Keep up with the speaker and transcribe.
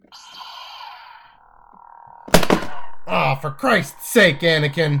Ah, for Christ's sake,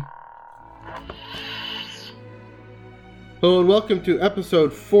 Anakin. Hello and welcome to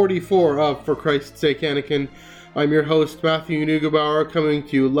episode 44 of For Christ's Sake, Anakin. I'm your host, Matthew Neugebauer, coming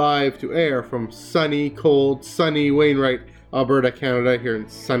to you live to air from sunny, cold, sunny Wainwright, Alberta, Canada, here in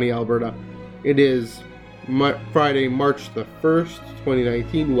sunny Alberta. It is Friday, March the 1st,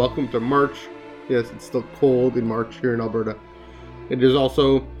 2019. Welcome to March. Yes, it's still cold in March here in Alberta. It is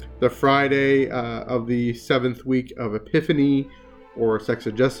also the Friday of the 7th week of Epiphany, or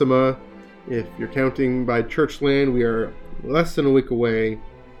Sexagesima. If you're counting by church land, we are less than a week away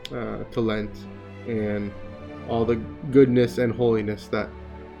to Lent and all the goodness and holiness that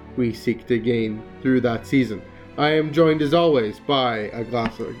we seek to gain through that season. I am joined as always by a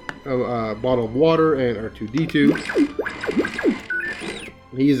bottle of water and R2-D2.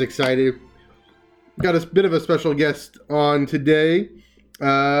 He's excited. Got a bit of a special guest on today.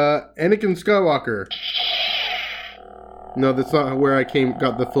 Anakin Skywalker. No, that's not where I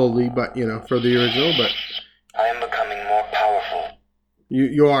got the full lead, but for the original. But I am becoming more powerful.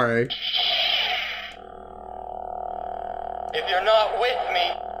 You are, eh? If you're not with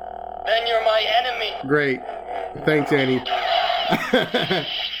me, then you're my enemy. Great, thanks, Annie.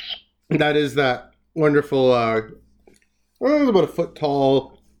 That is that wonderful. It's about a foot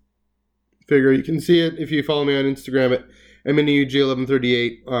tall figure. You can see it if you follow me on Instagram at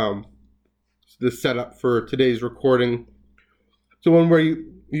MNUG1138. The setup for today's recording. So one where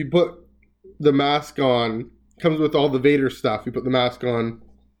you put the mask on, comes with all the Vader stuff. You put the mask on,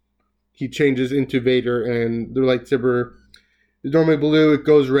 he changes into Vader, and the lightsaber is normally blue, it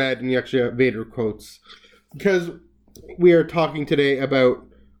goes red, and you actually have Vader quotes. Because we are talking today about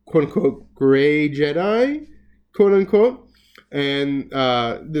quote-unquote gray Jedi, quote-unquote, and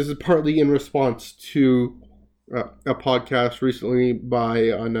this is partly in response to a podcast recently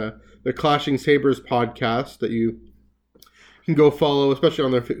on the Clashing Sabers podcast that you can go follow, especially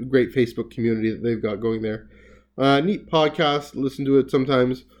on their great Facebook community that they've got going there. Neat podcast, listen to it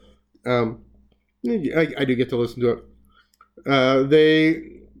sometimes. I do get to listen to it. They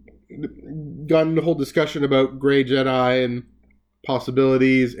got into a whole discussion about gray Jedi and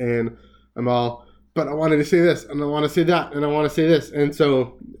possibilities, and I'm all, but I wanted to say this, and I want to say that, and I want to say this, and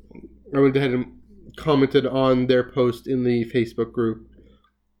so I went ahead and commented on their post in the Facebook group,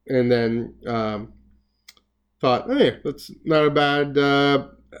 and then thought, hey, that's not a bad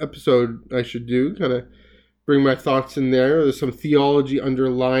episode I should do, kind of bring my thoughts in there. There's some theology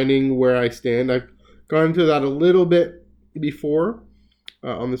underlining where I stand. I've gone into that a little bit before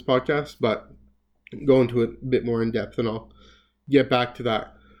on this podcast, but go into it a bit more in depth, and I'll get back to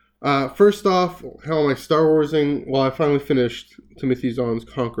that. First off, how am I Star Warsing? Well, I finally finished Timothy Zahn's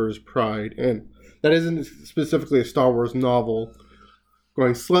Conqueror's Pride, and that isn't specifically a Star Wars novel,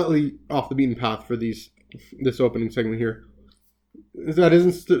 going slightly off the beaten path for this opening segment here. That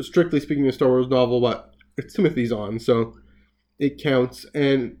isn't strictly speaking a Star Wars novel, but it's Timothy Zahn, so it counts.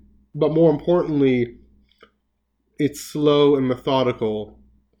 But more importantly, it's slow and methodical.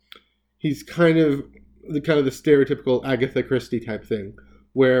 He's kind of the stereotypical Agatha Christie type thing,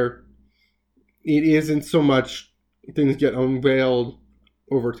 where it isn't so much things get unveiled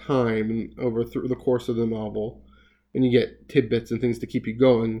over time and through the course of the novel, and you get tidbits and things to keep you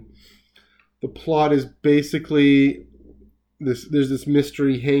going. The plot is basically there's this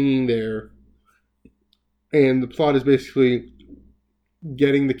mystery hanging there, and the plot is basically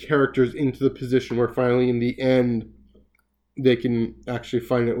getting the characters into the position where finally in the end they can actually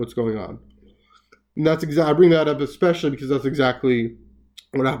find out what's going on. And that's I bring that up especially because that's exactly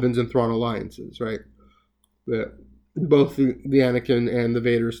what happens in Thrawn Alliances, right? Both the Anakin and the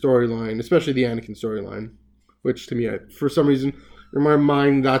Vader storyline, especially the Anakin storyline, which to me, for some reason, in my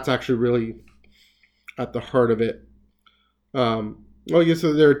mind, that's actually really at the heart of it. Well, I guess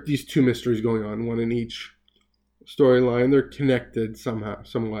there are these two mysteries going on, one in each storyline. They're connected somewhat.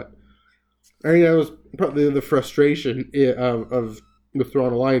 I think that was probably the frustration of the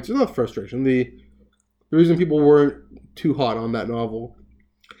Thrawn Alliance. It's not frustration. The reason people weren't too hot on that novel,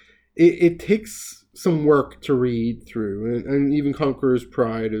 it takes some work to read through, and even Conqueror's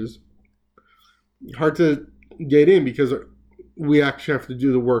Pride is hard to get in because we actually have to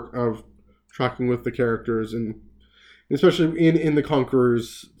do the work of tracking with the characters, and especially in the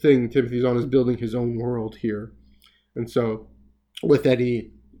Conqueror's thing, Timothy Zahn is building his own world here, and so with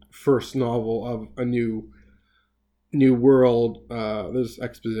any first novel of a new world, there's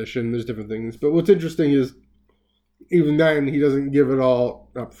exposition, there's different things, but what's interesting is even then he doesn't give it all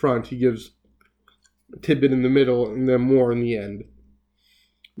up front. He gives a tidbit in the middle and then more in the end,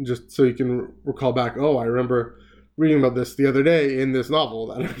 just so you can recall back, oh, I remember reading about this the other day in this novel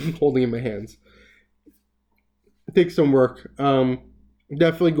that I'm holding in my hands. it takes some work.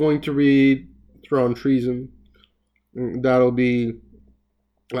 Definitely going to read Thrawn Treason. That'll be.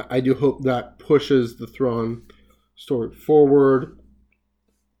 I do hope that pushes the Thrawn story forward.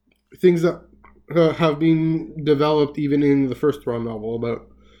 Things that have been developed even in the first Thrawn novel about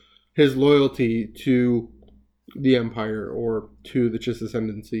his loyalty to the Empire or to the Chiss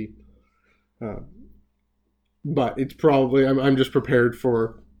Ascendancy. But it's probably, I'm just prepared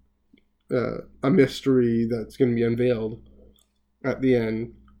for a mystery that's going to be unveiled at the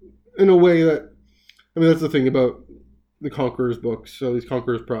end in a way that, that's the thing about the Conqueror's books, so these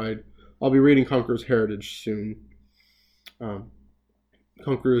Conqueror's Pride. I'll be reading Conqueror's Heritage soon.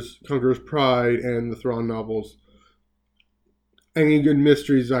 Conqueror's Pride and the Thrawn novels. Any good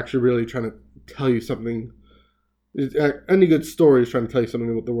mystery is actually really trying to tell you something. Any good story is trying to tell you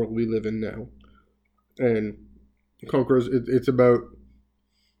something about the world we live in now. And Conqueror's, it's about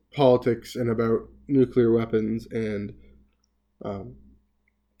politics and about nuclear weapons and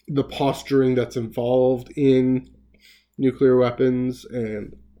the posturing that's involved in nuclear weapons.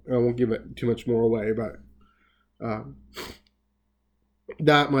 And I won't give it too much more away, but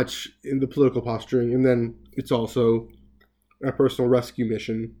that much in the political posturing. And then it's also a personal rescue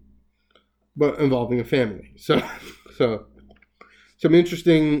mission, but involving a family. So some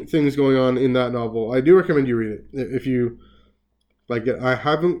interesting things going on in that novel. I do recommend you read it if you like it. I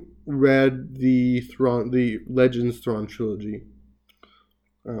haven't read the Legends Thrawn trilogy.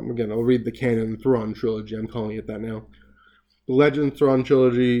 Again, I'll read the canon Thrawn trilogy. I'm calling it that now. The Legends Thrawn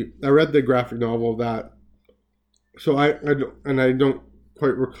trilogy. I read the graphic novel of that, so I don't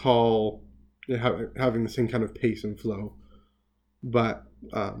quite recall having the same kind of pace and flow. But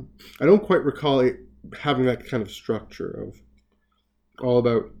I don't quite recall it having that kind of structure of all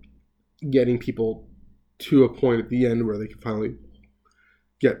about getting people to a point at the end where they can finally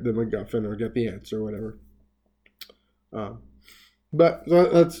get the MacGuffin or get the answer or whatever. But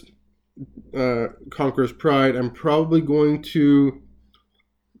that's Conqueror's Pride. I'm probably going to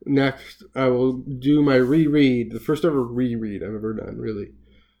next. I will do my reread, the first ever reread I've ever done. Really,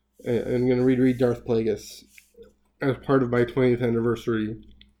 I'm going to reread Darth Plagueis as part of my 20th anniversary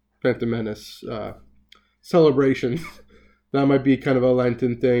Phantom Menace celebration. That might be kind of a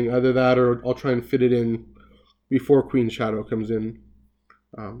Lenten thing. Either that or I'll try and fit it in before Queen Shadow comes in.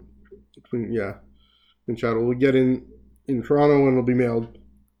 Queen Shadow will get in Toronto and will be mailed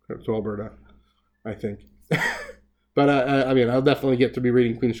to Alberta, I think. But I'll definitely get to be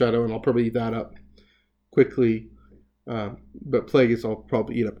reading Queen Shadow and I'll probably eat that up quickly. But Plagueis I'll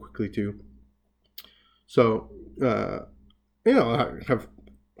probably eat up quickly too. So, I have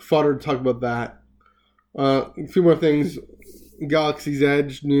fodder to talk about that. A few more things. Galaxy's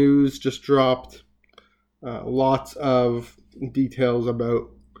Edge news just dropped. Lots of details about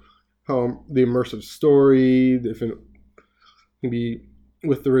how the immersive story, if it can be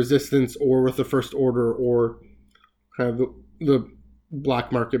with the Resistance or with the First Order or kind of the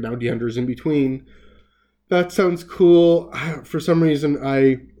black market bounty hunters in between. That sounds cool. For some reason,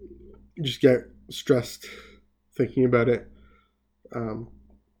 I just get stressed thinking about it.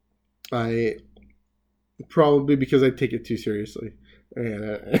 I probably because I take it too seriously,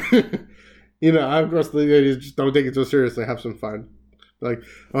 and of course the idea is just don't take it so seriously. Have some fun. Like,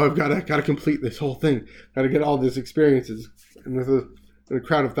 I've got to complete this whole thing. Got to get all these experiences, and with a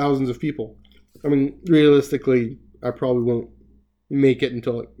crowd of thousands of people. I mean, realistically, I probably won't make it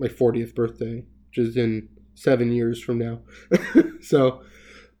until my 40th birthday, which is in 7 years from now. So,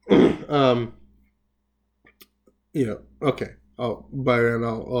 okay. By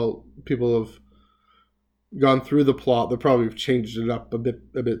then, people have gone through the plot. They probably have changed it up a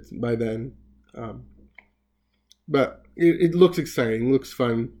bit by then. But it looks exciting, looks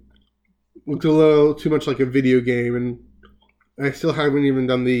fun. Looks a little too much like a video game, and I still haven't even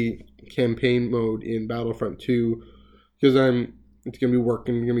done the campaign mode in Battlefront 2 because it's going to be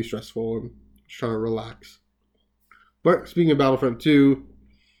working, it's going to be stressful, and just trying to relax. But speaking of Battlefront 2,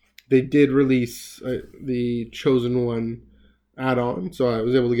 they did release the Chosen One add-on, so I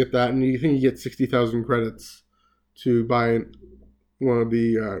was able to get that, and you think you get 60,000 credits to buy one of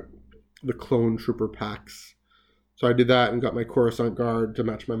the clone trooper packs. So I did that and got my Coruscant Guard to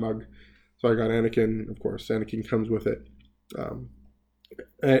match my mug. So I got Anakin, of course. Anakin comes with it.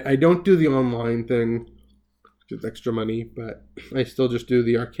 I don't do the online thing, which is extra money, but I still just do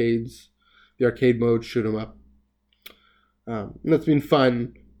the arcades, the arcade mode, shoot 'em up. And that's been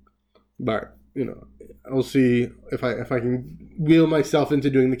fun, but I'll see if I can wheel myself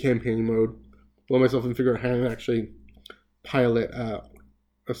into doing the campaign mode, wheel myself and figure out how to actually pilot a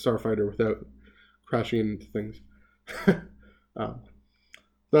starfighter without crashing into things.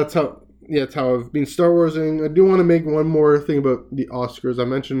 That's how yeah, it's how I've been Star Warsing. I do want to make one more thing about the Oscars. I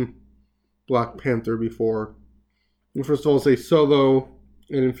mentioned Black Panther before. And first of all, I'll say Solo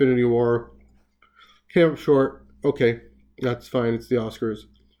and Infinity War came up short. Okay, that's fine. It's the Oscars.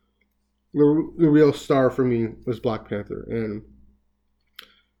 The real star for me was Black Panther, and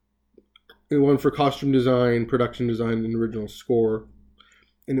it won for costume design, production design, and original score,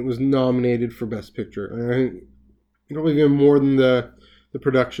 and it was nominated for Best Picture. And I think probably even more than the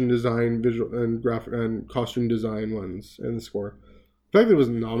production design, visual and graphic and costume design ones, and the score. The fact that it was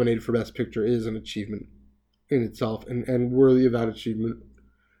nominated for Best Picture is an achievement in itself, and worthy of that achievement.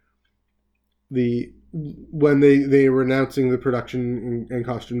 When they were announcing the production and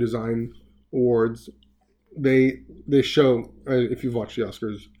costume design awards, they show, if you've watched the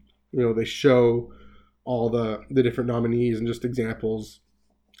Oscars, they show all the different nominees and just examples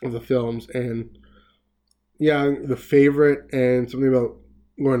of the films. And yeah, The Favorite and something about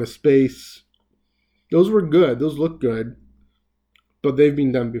going to space, those were good. Those look good, but they've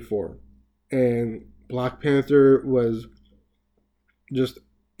been done before. And Black Panther was just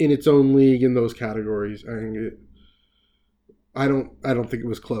in its own league in those categories. I don't think it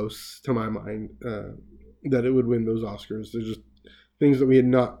was close to my mind that it would win those Oscars. There's just things that we had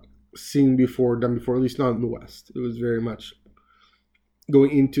not seen before, done before, at least not in the West. It was very much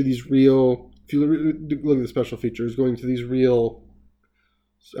going into these real, if you look at the special features, going to these real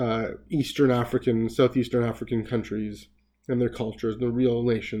Southeastern African countries and their cultures, the real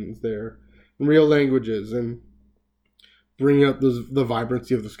nations there, and real languages, and bringing out the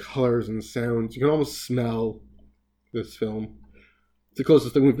vibrancy of those colors and sounds. You can almost smell this film. It's the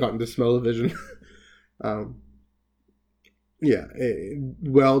closest thing we've gotten to smell-o-vision. Yeah,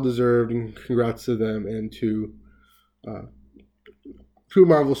 well deserved, and congrats to them and to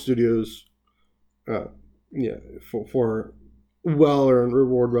Marvel Studios. For well-earned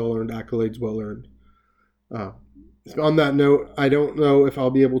reward, well-earned accolades, well-earned. On that note, I don't know if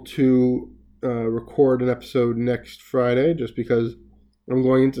I'll be able to record an episode next Friday, just because I'm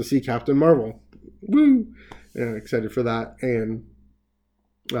going in to see Captain Marvel. Woo! Yeah, excited for that, and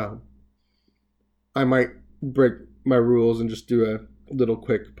I might break my rules and just do a little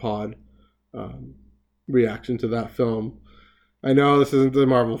quick pod reaction to that film. I know this isn't the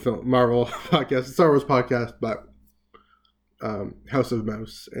Marvel podcast, Star Wars podcast, but House of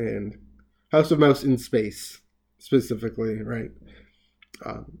Mouse in space specifically, right?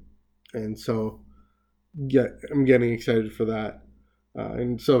 And so I'm getting excited for that.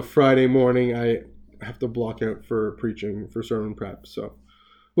 And so Friday morning I have to block out for preaching, for sermon prep. So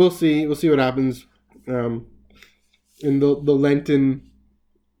we'll see what happens. In the Lenten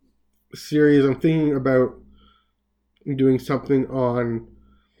series, I'm thinking about doing something on,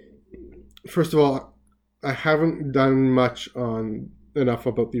 first of all, I haven't done much enough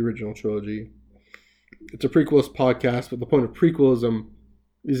about the original trilogy. It's a prequelist podcast, but the point of prequelism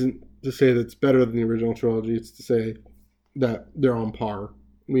isn't to say that it's better than the original trilogy. It's to say that they're on par.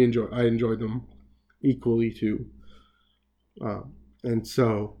 I enjoyed them equally too. And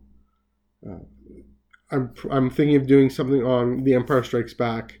so I'm thinking of doing something on The Empire Strikes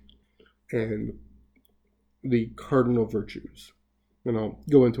Back and the cardinal virtues. And I'll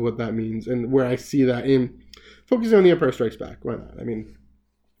go into what that means and where I see that in focusing on The Empire Strikes Back. Why not? I mean,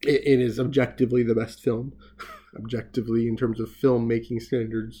 it is objectively the best film. Objectively, in terms of filmmaking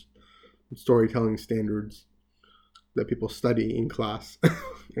standards, storytelling standards that people study in class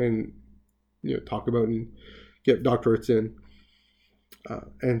and talk about and get doctorates in.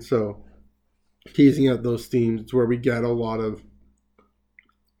 And so teasing out those themes, it's where we get a lot of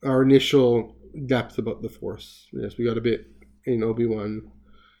our initial depth about the Force. Yes, we got a bit in Obi-Wan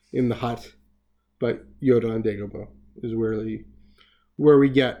in the hut, but Yoda and Dagobah is where we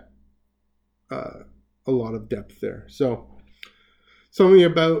get a lot of depth there. So something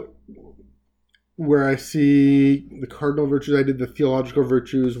about where I see the cardinal virtues. I did the theological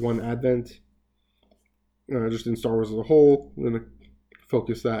virtues one Advent, just in Star Wars as a whole. I'm going to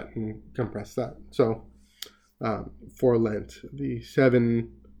focus that and compress that. So for Lent, the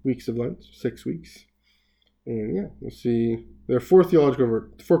 7 weeks of Lent, 6 weeks. And yeah, we'll see. There are 4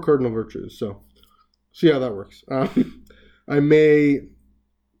 cardinal virtues. So see how that works. I may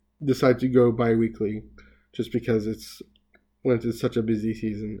decide to go bi-weekly just because Lent is such a busy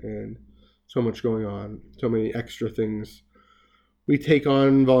season and so much going on, so many extra things we take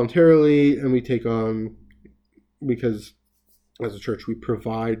on voluntarily, and we take on because as a church we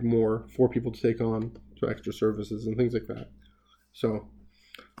provide more for people to take on, so extra services and things like that. So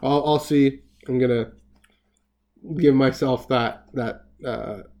I'll see. I'm gonna give myself that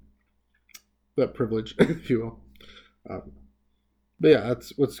privilege, if you will. But yeah,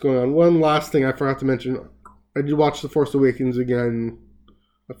 that's what's going on. One last thing I forgot to mention. I did watch The Force Awakens again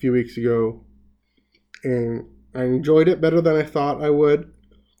a few weeks ago, and I enjoyed it better than I thought I would.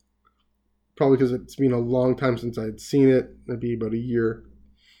 Probably because it's been a long time since I had seen it. It'd be about a year.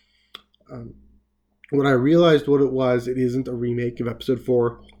 When I realized what it was, it isn't a remake of Episode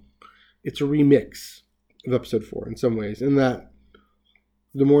 4. It's a remix of Episode 4 in some ways. In that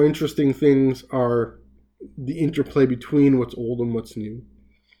the more interesting things are the interplay between what's old and what's new.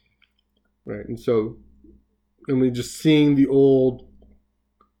 Right? And so, we just seeing the old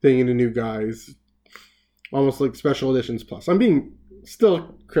thing in the new guys, almost like special editions plus. I'm being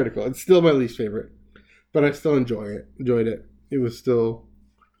still critical. It's still my least favorite, but I still enjoyed it. It was still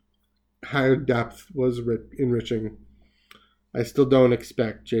higher depth, was enriching. I still don't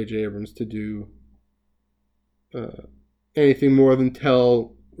expect J.J. Abrams to do anything more than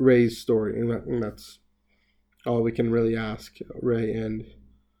tell Rey's story, and that's all we can really ask. Rey and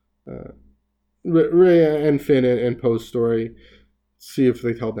Finn and Poe's story. See if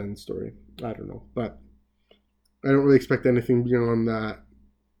they tell Ben's story. I don't know, but I don't really expect anything beyond that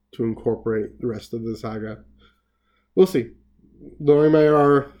to incorporate the rest of the saga. We'll see. Though I may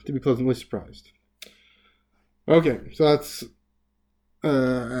are to be pleasantly surprised. Okay, so that's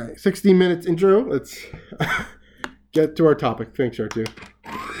 60 minutes intro. Let's get to our topic. Thanks, R2.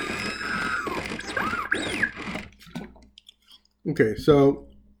 Okay, so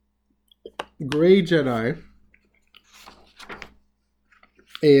Grey Jedi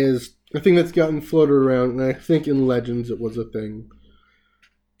is a thing that's gotten floated around, and I think in Legends it was a thing.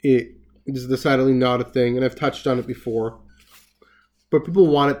 It is decidedly not a thing, and I've touched on it before. But people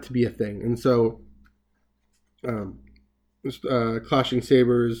want it to be a thing, and so Clashing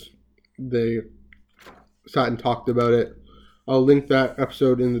Sabers, they sat and talked about it. I'll link that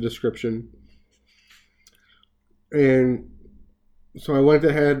episode in the description. And so I went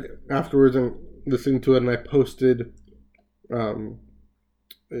ahead afterwards and listened to it, and I posted on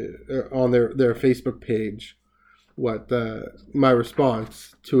their Facebook page what my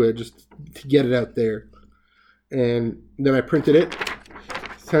response to it, just to get it out there. And then I printed it.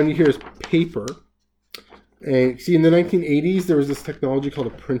 Sound you hear is paper. And see, in the 1980s, there was this technology called a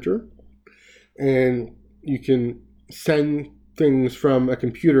printer. And you can send things from a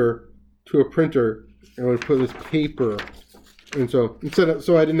computer to a printer, and I would put this paper. And so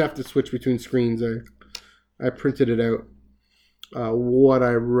so I didn't have to switch between screens. I printed it out, what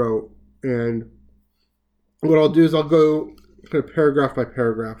I wrote. And what I'll do is I'll go kind of paragraph by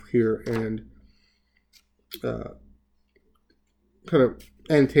paragraph here and kind of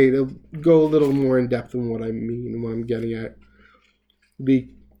annotate, go a little more in depth in what I mean and what I'm getting at. The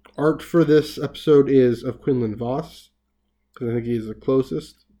art for this episode is of Quinlan Vos, because I think he's the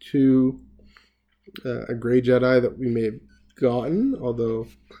closest to a Grey Jedi that we may have gotten, although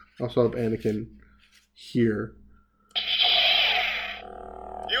I also have Anakin here.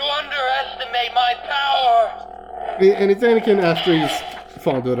 You underestimate my power! And it's Anakin after he's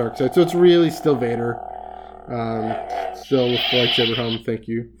fallen to the dark side, so it's really still Vader. Still with the lightsaber helm. Thank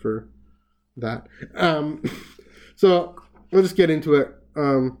you for that. So we'll just get into it.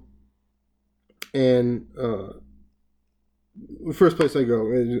 The first place I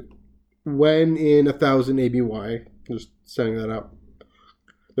go is when in 1000 ABY. Just setting that up.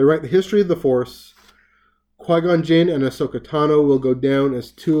 They write the history of the Force. Qui-Gon Jinn and Ahsoka Tano will go down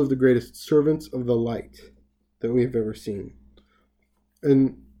as two of the greatest servants of the light that we have ever seen.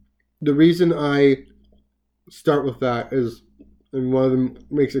 And the reason I start with that is, and one of them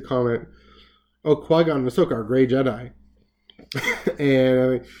makes a comment, oh, Qui-Gon and Ahsoka are Grey Jedi. And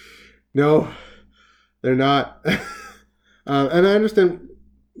I'm like, no, they're not. And I understand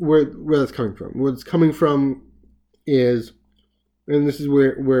where that's coming from. Where it's coming from is, and this is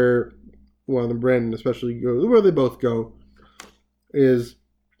where one of them, Brandon especially, goes, where they both go, is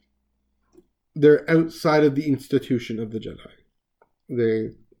they're outside of the institution of the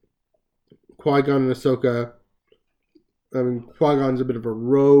Jedi. Qui-Gon and Ahsoka, I mean, Qui-Gon's a bit of a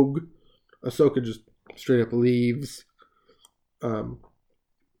rogue. Ahsoka just straight up leaves. And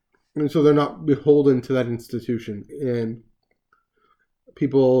so they're not beholden to that institution. And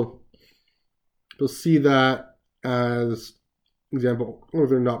people see that as example, or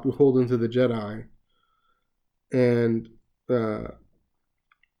they're not beholden to the Jedi. And, they're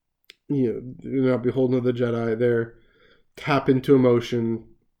not beholden to the Jedi. They're tap into emotion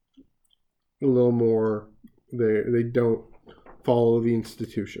a little more. They don't follow the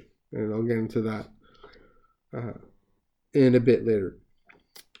institution, and I'll get into that in a bit later.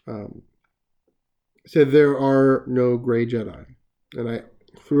 So there are no Grey Jedi, and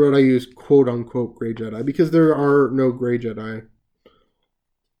throughout I use quote unquote Grey Jedi because there are no Grey Jedi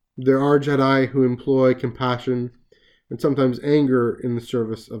There are Jedi who employ compassion and sometimes anger in the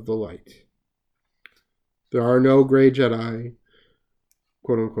service of the light. There are no gray Jedi,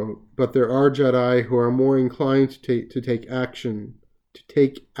 quote unquote, but there are Jedi who are more inclined to take action.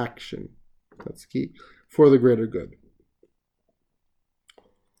 That's key, for the greater good.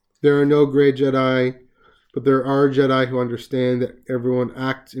 There are no gray Jedi, but there are Jedi who understand that everyone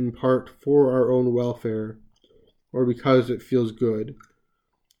acts in part for our own welfare, or because it feels good,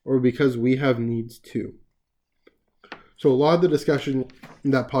 or because we have needs too. So a lot of the discussion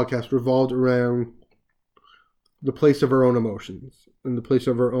in that podcast revolved around the place of our own emotions, and the place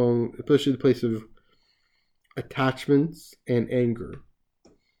of our own, especially the place of attachments and anger.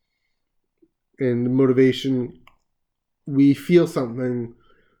 And the motivation, we feel something,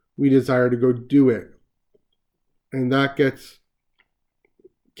 we desire to go do it. And that gets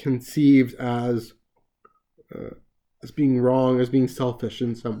conceived as being wrong, as being selfish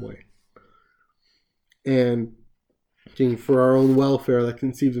in some way. And being for our own welfare, that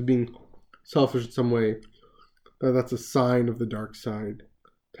conceives of being selfish in some way. That's a sign of the dark side,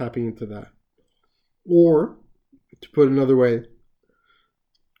 tapping into that. Or, to put it another way,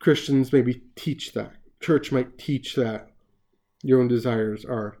 Christians maybe teach that. Church might teach that your own desires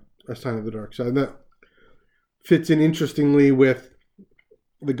are a sign of the dark side. And that fits in interestingly with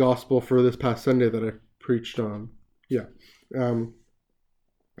the gospel for this past Sunday that I preached on. Yeah.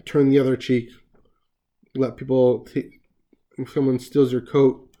 Turn the other cheek. Let people if someone steals your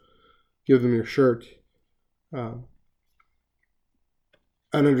coat, give them your shirt. An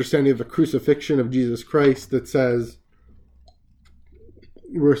understanding of the crucifixion of Jesus Christ that says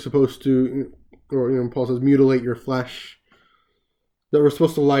we're supposed to, or Paul says, mutilate your flesh. That we're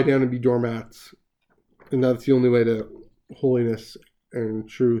supposed to lie down and be doormats, and that's the only way to holiness and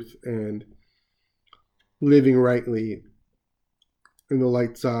truth and living rightly in the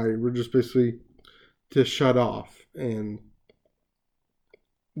light side. We're just basically to shut off, and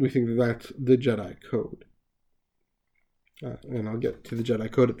we think that that's the Jedi code. And I'll get to the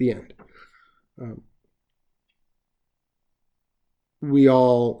Jedi code at the end. We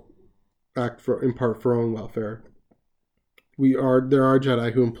all act in part for our own welfare. There are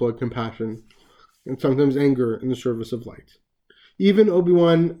Jedi who employ compassion and sometimes anger in the service of light. Even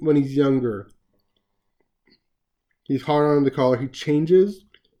Obi-Wan, when he's younger, he's hard on the collar. He changes,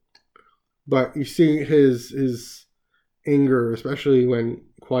 but you see his anger, especially when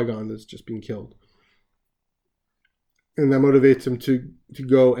Qui-Gon is just being killed. And that motivates him to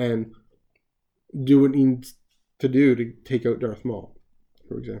go and do what he needs to do to take out Darth Maul,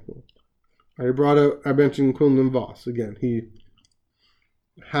 for example. I mentioned Quinlan Voss again. He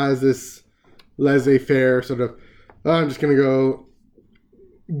has this laissez-faire sort of, I'm just going to go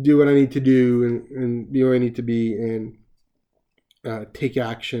do what I need to do and be where I need to be and take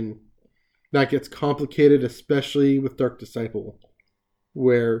action. That gets complicated, especially with Dark Disciple,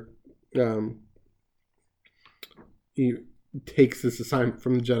 where he takes this assignment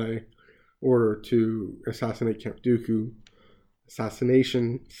from the Jedi Order to assassinate Count Dooku.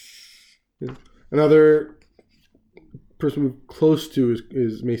 Assassination. Another person we're close to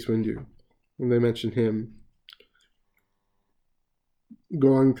is Mace Windu. When they mention him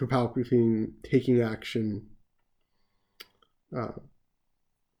going to Palpatine, taking action,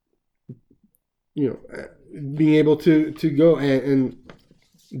 being able to go and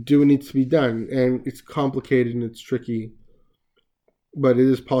do what needs to be done. And it's complicated and it's tricky, but it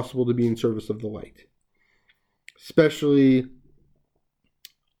is possible to be in service of the light. Especially,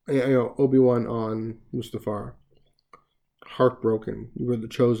 Obi-Wan on Mustafar, heartbroken. You were the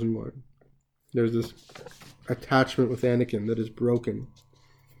chosen one. There's this attachment with Anakin that is broken.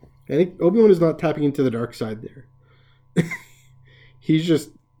 And Obi-Wan is not tapping into the dark side there. He's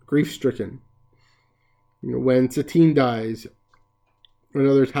just grief-stricken. When Satine dies,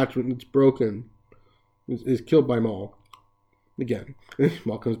 another attachment that's broken is killed by Maul. Again,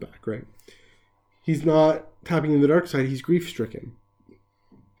 Maul comes back, right? He's not tapping in the dark side. He's grief-stricken.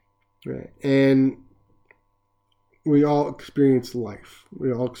 Right? And we all experience life.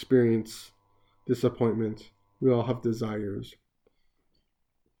 We all experience disappointment. We all have desires.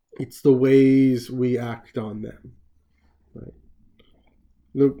 It's the ways we act on them. Right?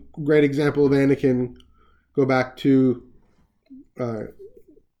 The great example of Anakin, go back to, and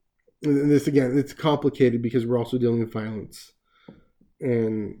this again, it's complicated because we're also dealing with violence.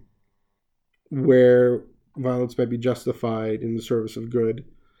 And where violence might be justified in the service of good.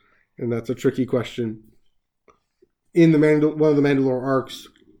 And that's a tricky question. In one of the Mandalore arcs,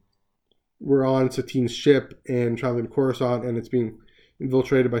 we're on Satine's ship and traveling to Coruscant, and it's being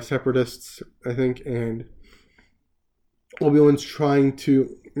infiltrated by separatists, I think, and Obi-Wan's trying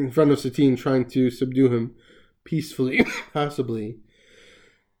to in front of Satine, trying to subdue him peacefully, passably.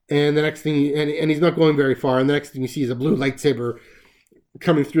 And the next thing, and he's not going very far. And the next thing you see is a blue lightsaber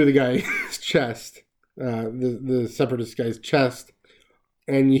coming through the guy's chest, the separatist guy's chest.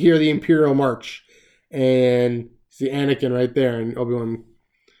 And you hear the Imperial March, and see Anakin right there, and Obi-Wan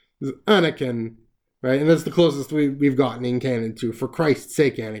is Anakin, right? And that's the closest we've gotten in canon to, for Christ's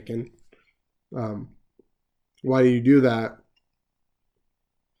sake, Anakin. Why do you do that?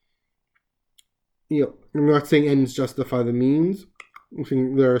 I'm not saying ends justify the means. I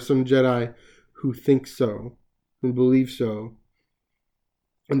think there are some Jedi who think so, who believe so,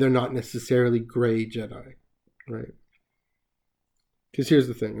 and they're not necessarily gray Jedi, right? Because here's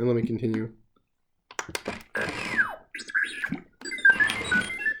the thing, and let me continue.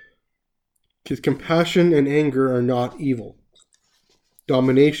 Because compassion and anger are not evil.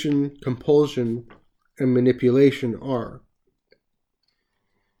 Domination, compulsion, and manipulation are.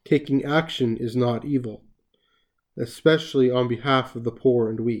 Taking action is not evil, especially on behalf of the poor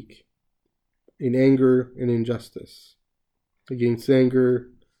and weak, in anger and injustice, against anger,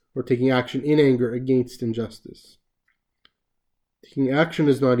 or taking action in anger against injustice. Taking action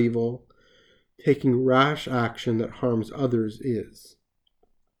is not evil. Taking rash action that harms others is.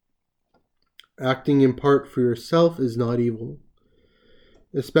 Acting in part for yourself is not evil,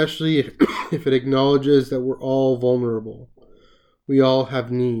 especially if it acknowledges that we're all vulnerable. We all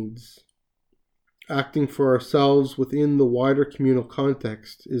have needs. Acting for ourselves within the wider communal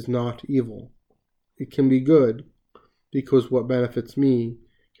context is not evil. It can be good, because what benefits me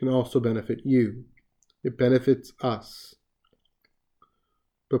can also benefit you. It benefits us.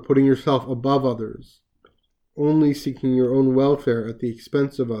 But putting yourself above others, only seeking your own welfare at the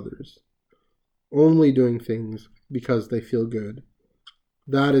expense of others, only doing things because they feel good,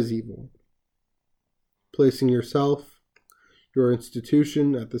 that is evil. Placing yourself, your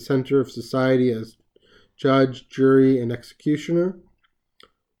institution, at the center of society as judge, jury, and executioner,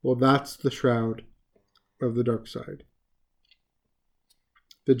 well, that's the shroud of the dark side.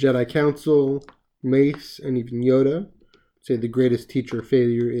 The Jedi Council, Mace, and even Yoda, say the greatest teacher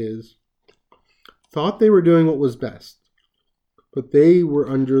failure is, thought they were doing what was best, but they were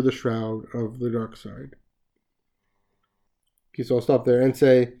under the shroud of the dark side. Okay, so I'll stop there and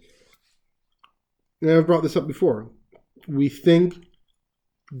say, and I've brought this up before, we think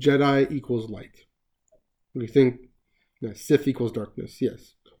Jedi equals light. We think Sith equals darkness,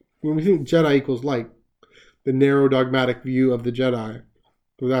 yes. When we think Jedi equals light, the narrow dogmatic view of the Jedi,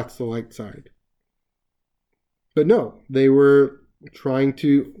 well, that's the light side. But no, they were trying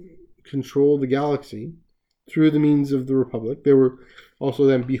to control the galaxy through the means of the Republic. They were also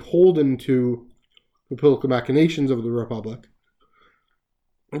then beholden to the political machinations of the Republic.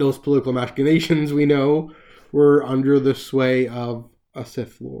 Those political machinations, we know, were under the sway of a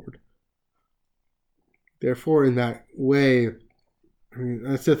Sith Lord. Therefore, in that way,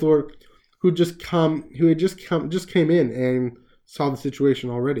 a Sith Lord who had just came in and saw the situation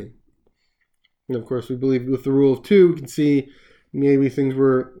already. And of course, we believe with the rule of two, we can see maybe things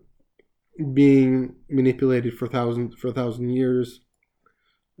were being manipulated for a thousand years.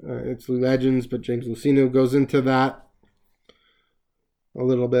 It's legends, but James Luceno goes into that a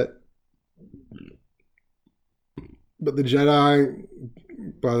little bit. But the Jedi,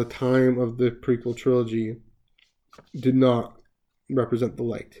 by the time of the prequel trilogy, did not represent the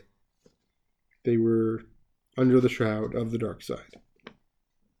light. They were under the shroud of the dark side.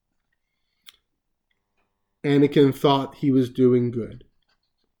 Anakin thought he was doing good,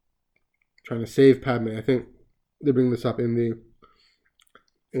 trying to save Padme. I think they bring this up in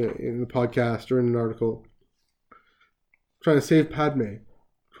the podcast or in an article. Trying to save Padme,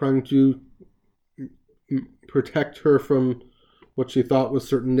 trying to protect her from what she thought was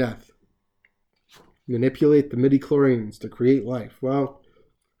certain death. Manipulate the midi-chlorians to create life. Well,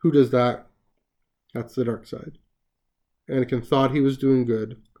 who does that? That's the dark side. Anakin thought he was doing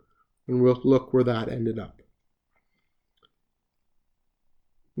good, and we'll look where that ended up.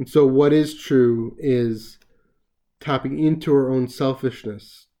 And so what is true is tapping into our own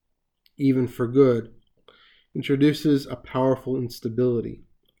selfishness, even for good, introduces a powerful instability,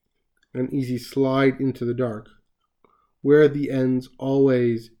 an easy slide into the dark, where the ends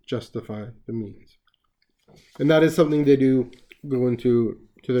always justify the means. And that is something they do go into,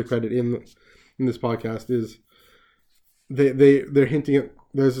 to their credit in this podcast, is they're hinting at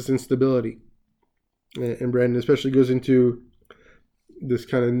there's this instability. And Brandon especially goes into this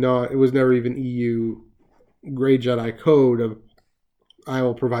kind of it was never even EU Grey Jedi code of, I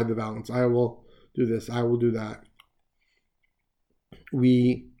will provide the balance, I will do this, I will do that.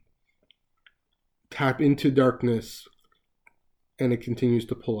 We tap into darkness and it continues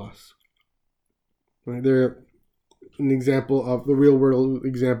to pull us. Right? They're an example of the real world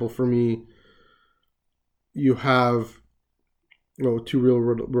example for me. You have two real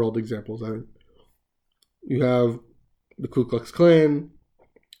world examples. You have the Ku Klux Klan.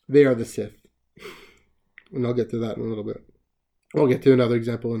 They are the Sith. And I'll get to that in a little bit. I'll get to another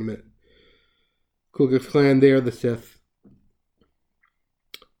example in a minute. Ku Klux Klan, they are the Sith.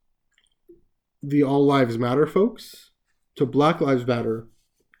 The All Lives Matter folks, to Black Lives Matter,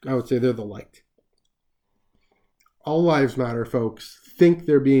 I would say they're the light. All Lives Matter folks think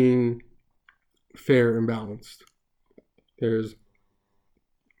they're being fair and balanced. There's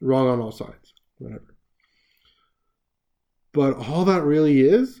wrong on all sides, whatever. But all that really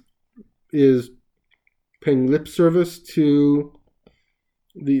is paying lip service to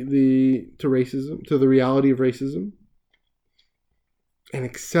to racism, to the reality of racism, and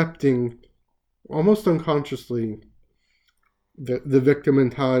accepting almost unconsciously the victim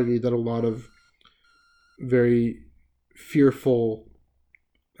mentality that a lot of very fearful,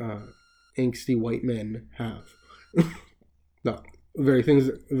 angsty white men have. No, very fear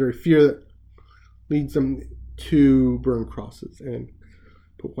that leads them to burn crosses and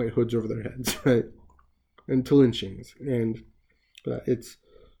put white hoods over their heads, right? And to lynchings. And it's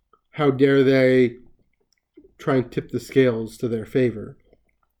how dare they try and tip the scales to their favor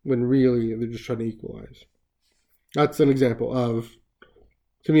when really they're just trying to equalize. That's an example of,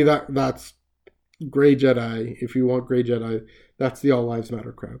 to me, that's Grey Jedi. If you want Grey Jedi, that's the All Lives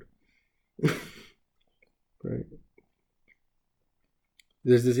Matter crowd. Right?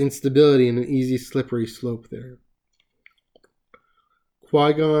 There's this instability and an easy slippery slope there.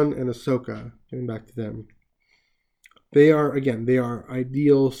 Qui-Gon and Ahsoka, getting back to them, they are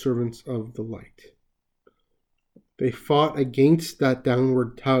ideal servants of the light. They fought against that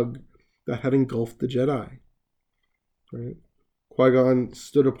downward tug that had engulfed the Jedi. Right? Qui-Gon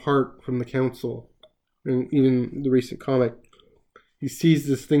stood apart from the Council. And even the recent comic, he sees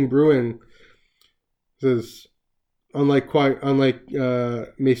this thing brewing. Says, unlike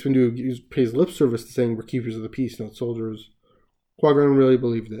Mace Windu pays lip service to saying we're keepers of the peace, not soldiers, Qui-Gon really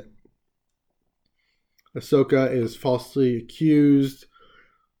believed it. Ahsoka is falsely accused,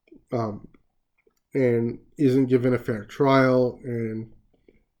 and isn't given a fair trial, and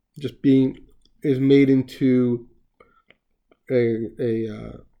just is made into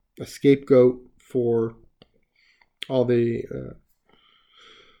a scapegoat for all the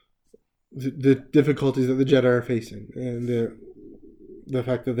difficulties that the Jedi are facing, and the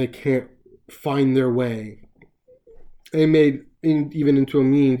fact that they can't find their way. And made even into a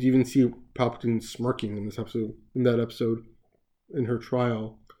means. You even see Palpatine smirking in that episode, in her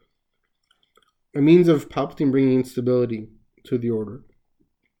trial. A means of Palpatine bringing instability to the Order.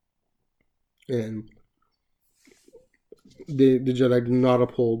 And the Jedi do not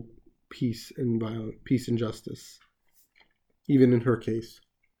uphold peace and justice, even in her case.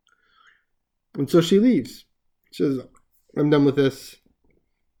 And so she leaves. She says, I'm done with this.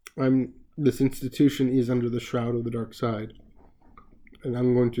 This institution is under the shroud of the dark side, and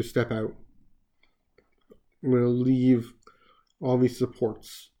I'm going to step out. I'm going to leave all these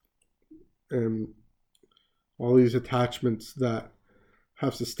supports and all these attachments that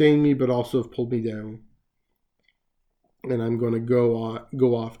have sustained me but also have pulled me down. And I'm going to go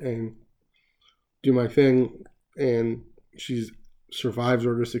off and do my thing. And she survives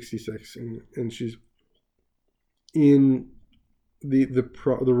Order 66, and she's in the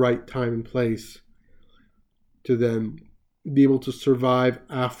right time and place to then be able to survive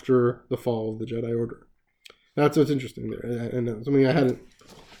after the fall of the Jedi Order. That's what's interesting there, and something I hadn't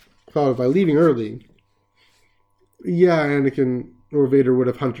thought of. By leaving early, Anakin or Vader would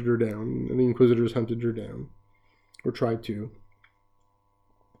have hunted her down, and the Inquisitors hunted her down, or tried to.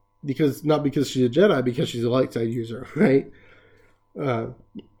 Not because she's a Jedi, because she's a light side user, right?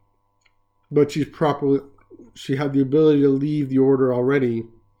 But she had the ability to leave the Order already,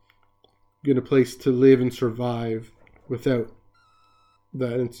 get a place to live and survive without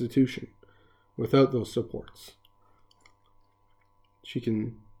that institution, without those supports. She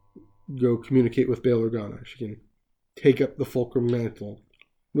can go communicate with Bail Organa. She can take up the Fulcrum mantle.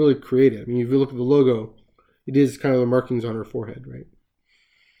 Really create it. I mean, if you look at the logo, it is kind of the markings on her forehead, right?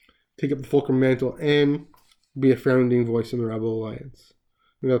 Take up the Fulcrum mantle and be a founding voice in the Rebel Alliance.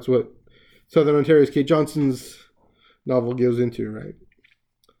 And that's what Southern Ontario's Kate Johnson's novel goes into, right?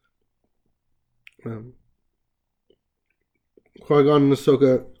 Qui-Gon and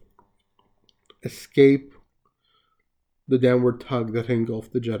Ahsoka escape the downward tug that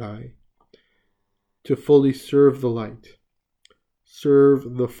engulfed the Jedi to fully serve the light,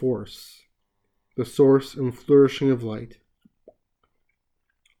 serve the Force, the source and flourishing of light,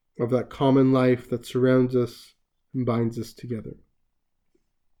 of that common life that surrounds us and binds us together.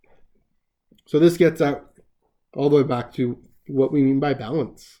 So this gets out all the way back to what we mean by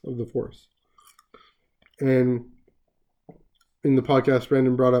balance of the Force. And in the podcast,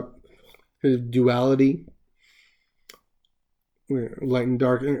 Brandon brought up his duality, light and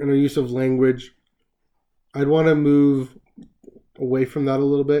dark, and our use of language. I'd want to move away from that a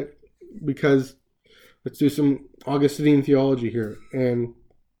little bit, because let's do some Augustine theology here. And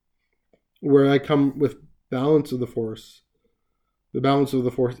where I come with balance of the Force, the balance of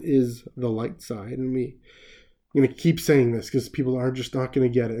the Force is the light side. And I'm going to keep saying this because people are just not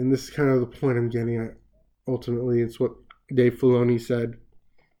going to get it. And this is kind of the point I'm getting at. Ultimately, it's what Dave Filoni said.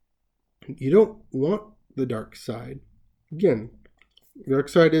 You don't want the dark side. Again, the dark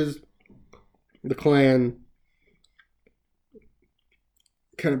side is the Klan.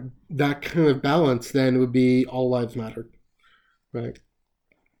 That kind of balance then would be all lives matter, right?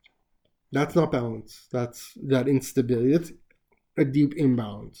 That's not balance. That's that instability. That's a deep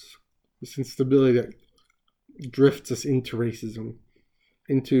imbalance. This instability that drifts us into racism,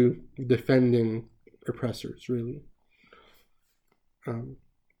 into defending oppressors, really.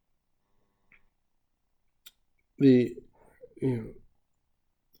 The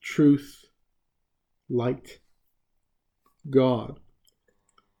truth, light, God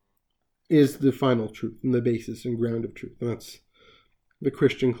is the final truth and the basis and ground of truth. And that's the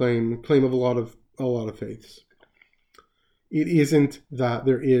Christian claim of a lot of faiths. It isn't that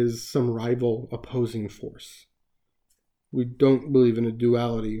there is some rival opposing force. We don't believe in a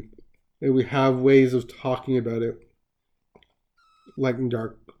duality. And we have ways of talking about it, light and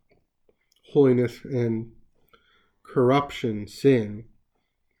dark, holiness and corruption, sin.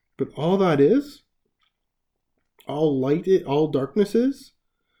 But all that is, all light, all darkness is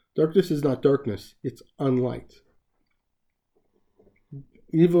not darkness, it's unlight.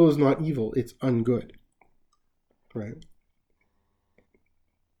 Evil is not evil, it's ungood. Right?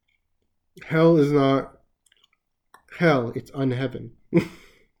 Hell is not hell, it's unheaven.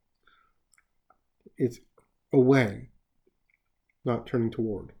 It's away, not turning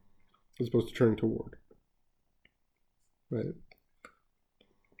toward, as opposed to turning toward. Right?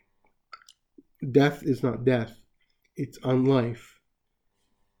 Death is not death, it's unlife,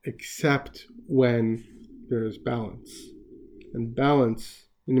 except when there is balance. And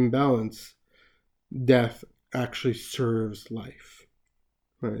in balance, death actually serves life.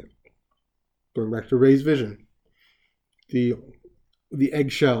 Right? Going back to Ray's vision, the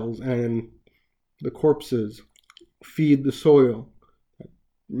eggshells and the corpses feed the soil,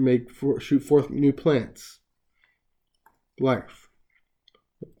 shoot forth new plants. Life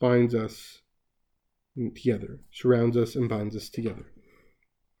binds us together, surrounds us and binds us together.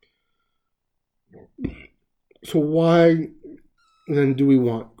 So why then do we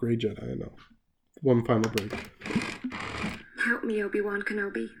want Grey Jedi? I know. One final break. Help me, Obi-Wan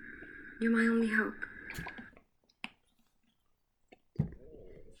Kenobi. You're my only hope.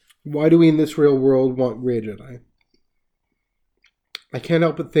 Why do we in this real world want Grey Jedi? I can't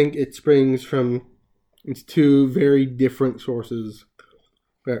help but think it springs from its two very different sources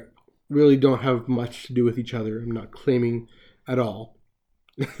that really don't have much to do with each other. I'm not claiming at all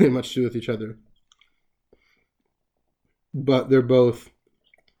they have much to do with each other. But they're both,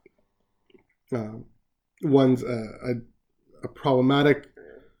 one's a problematic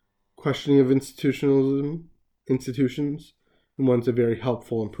questioning of institutions, and one's a very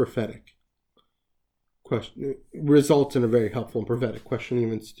helpful and prophetic question. Results in a very helpful and prophetic questioning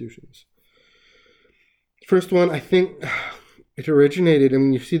of institutions. First one, I think it originated,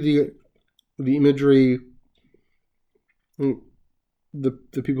 you see the imagery, the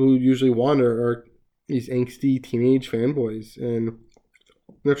people who usually wander are these angsty teenage fanboys, and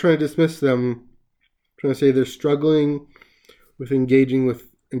they're trying to dismiss them, trying to say they're struggling with engaging with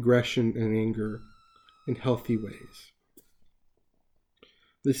aggression and anger in healthy ways.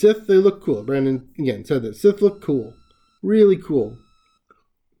 The Sith, they look cool. Brandon, again, said this. Sith look cool. Really cool.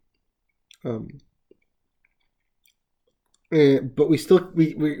 But we still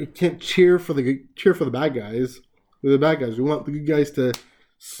we can't cheer for the bad guys. We're the bad guys. We want the good guys to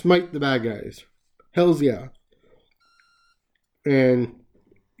smite the bad guys. Hells yeah. And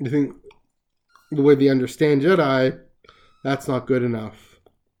I think the way they understand Jedi, that's not good enough.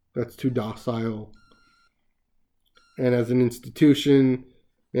 That's too docile. And as an institution,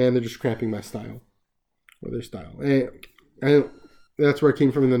 man, they're just cramping my style. Or their style. And that's where it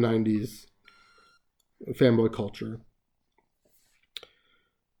came from in the 90s. Fanboy culture.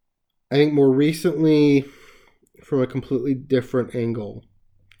 I think more recently, from a completely different angle,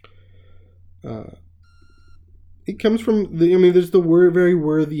 it comes from the. I mean, there's the very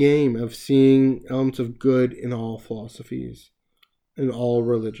worthy aim of seeing elements of good in all philosophies, in all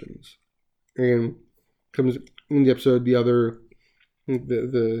religions, and comes in the episode. The other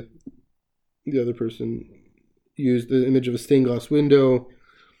person used the image of a stained glass window.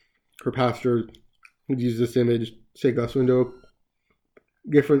 Her pastor would use this image, stained glass window,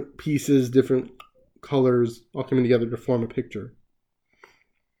 different pieces, different colors, all coming together to form a picture.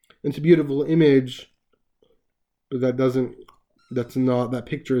 It's a beautiful image, but that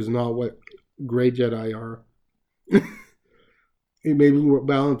picture is not what gray Jedi are. It may be what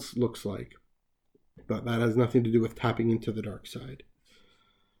balance looks like, but that has nothing to do with tapping into the dark side.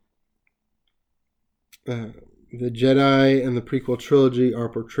 The Jedi and the prequel trilogy are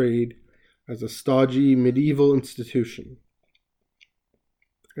portrayed as a stodgy medieval institution.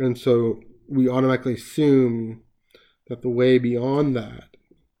 And so we automatically assume that the way beyond that,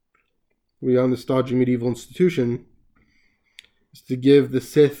 beyond the stodgy medieval institution, is to give the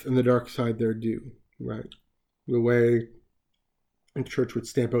Sith and the dark side their due, right? The way the church would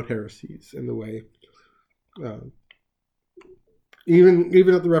stamp out heresies, and the way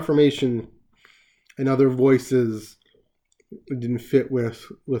even at the Reformation and other voices that didn't fit with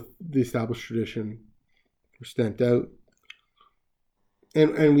the established tradition were stamped out.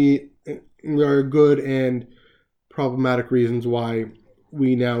 And there are good and problematic reasons why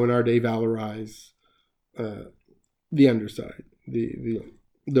we now in our day valorize the underside,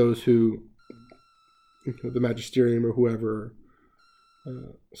 those who, the magisterium or whoever,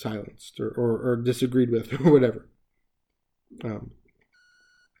 silenced or disagreed with or whatever.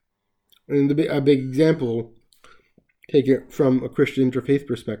 And a big example, take it from a Christian interfaith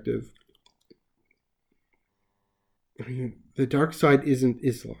perspective. I mean, the dark side isn't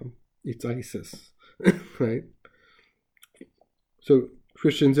Islam, it's ISIS, right? So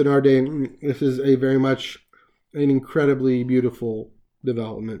Christians in our day, this is a very much an incredibly beautiful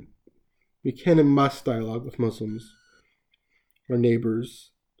development. We can and must dialogue with Muslims, our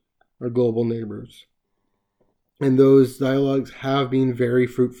neighbors, our global neighbors. And those dialogues have been very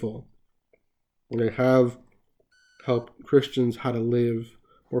fruitful. They have helped Christians how to live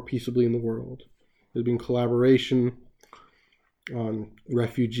more peaceably in the world. There's been collaboration on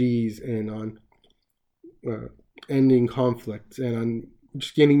refugees and on ending conflicts and on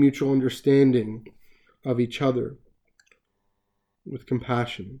just gaining mutual understanding of each other with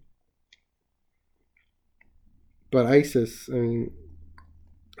compassion. But ISIS, I mean,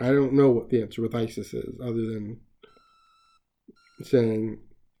 I don't know what the answer with ISIS is other than saying,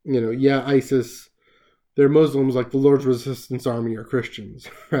 yeah, ISIS, they're Muslims like the Lord's Resistance Army are Christians,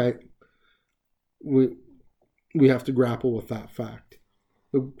 right? We have to grapple with that fact.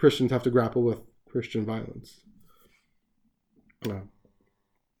 The Christians have to grapple with Christian violence.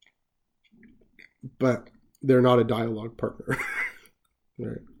 But they're not a dialogue partner,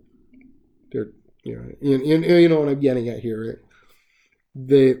 right? They're, you know what I'm getting at here,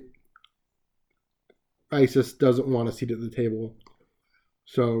 right? ISIS doesn't want a seat at the table,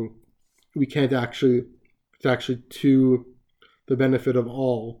 so we can't actually. It's actually to the benefit of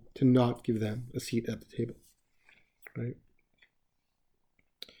all to not give them a seat at the table, right?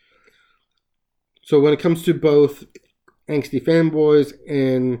 So when it comes to both angsty fanboys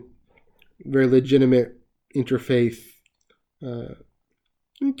and very legitimate interfaith,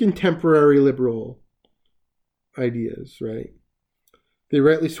 contemporary liberal ideas, right? They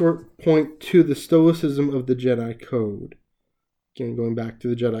rightly point to the stoicism of the Jedi Code. Again, going back to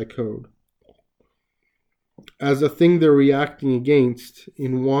the Jedi Code, as a thing they're reacting against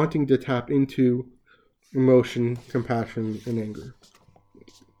in wanting to tap into emotion, compassion, and anger.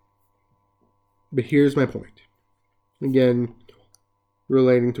 But here's my point. Again,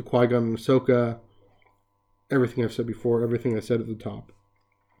 relating to Qui-Gon and Ahsoka, everything I've said before, everything I said at the top.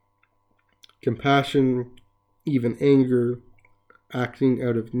 Compassion, even anger, acting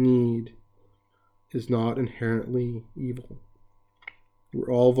out of need, is not inherently evil.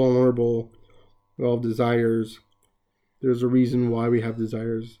 We're all vulnerable. We all have desires. There's a reason why we have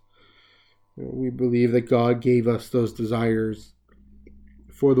desires. We believe that God gave us those desires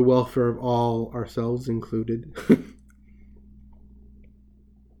for the welfare of all, ourselves included.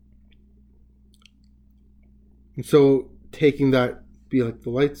 And so, taking that be like the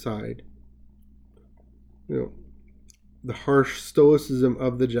light side, the harsh stoicism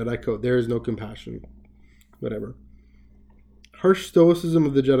of the Jedi Code. There is no compassion, whatever. Harsh stoicism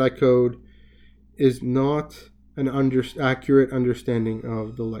of the Jedi Code is not an accurate understanding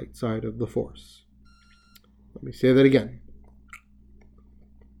of the light side of the Force. Let me say that again.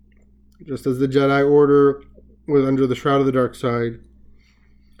 Just as the Jedi Order was under the shroud of the dark side,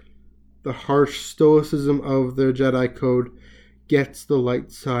 the harsh stoicism of the Jedi Code gets the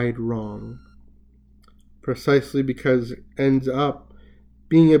light side wrong. Precisely because it ends up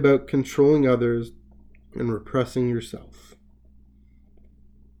being about controlling others and repressing yourself.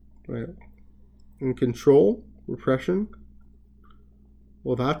 Right? And control, repression,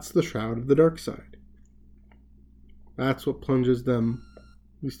 well, that's the shroud of the dark side. That's what plunges them,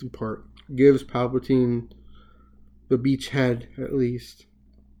 at least in part, gives Palpatine the beachhead, at least,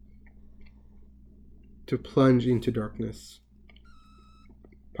 to plunge into darkness.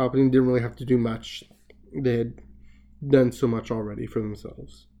 Palpatine didn't really have to do much. They had done so much already for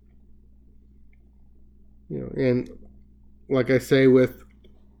themselves. And like I say with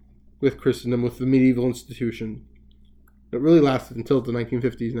Christendom, with the medieval institution, it really lasted until the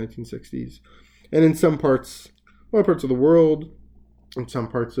 1950s, 1960s. And in some parts, a lot of parts of the world, in some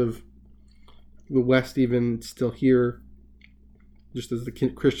parts of the West even, it's still here, just as the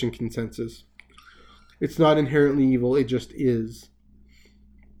Christian consensus. It's not inherently evil, it just is.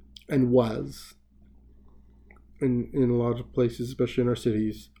 And was. In a lot of places, especially in our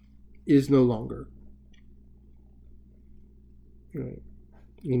cities, is no longer. Right.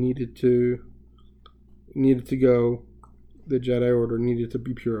 You needed to go. The Jedi Order needed to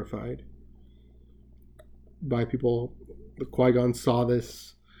be purified by people. The Qui-Gon saw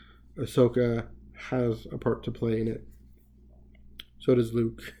this. Ahsoka has a part to play in it. So does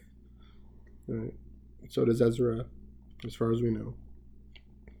Luke. Right. So does Ezra, as far as we know.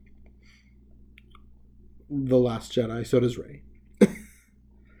 The Last Jedi. So does Rey.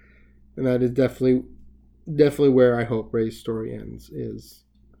 And that is definitely where I hope Rey's story ends. Is,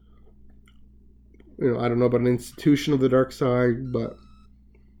 I don't know about an institution of the dark side, but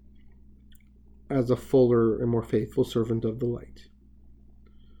as a fuller and more faithful servant of the light.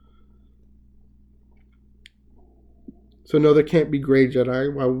 So no, there can't be gray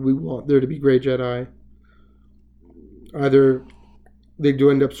Jedi. Why would we want there to be gray Jedi? Either they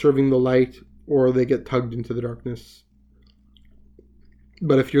do end up serving the light, or they get tugged into the darkness.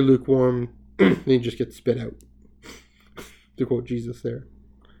 But if you're lukewarm, then you just get spit out. To quote Jesus there.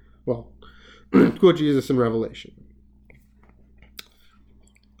 Well, to quote Jesus in Revelation.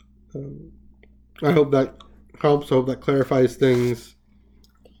 I hope that helps. I hope that clarifies things.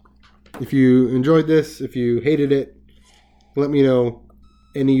 If you enjoyed this, if you hated it, let me know.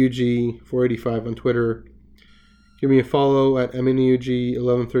 NEUG485 on Twitter. Give me a follow at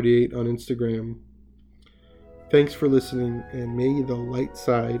MNEUG1138 on Instagram. Thanks for listening, and may the light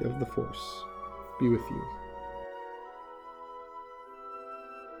side of the Force be with you.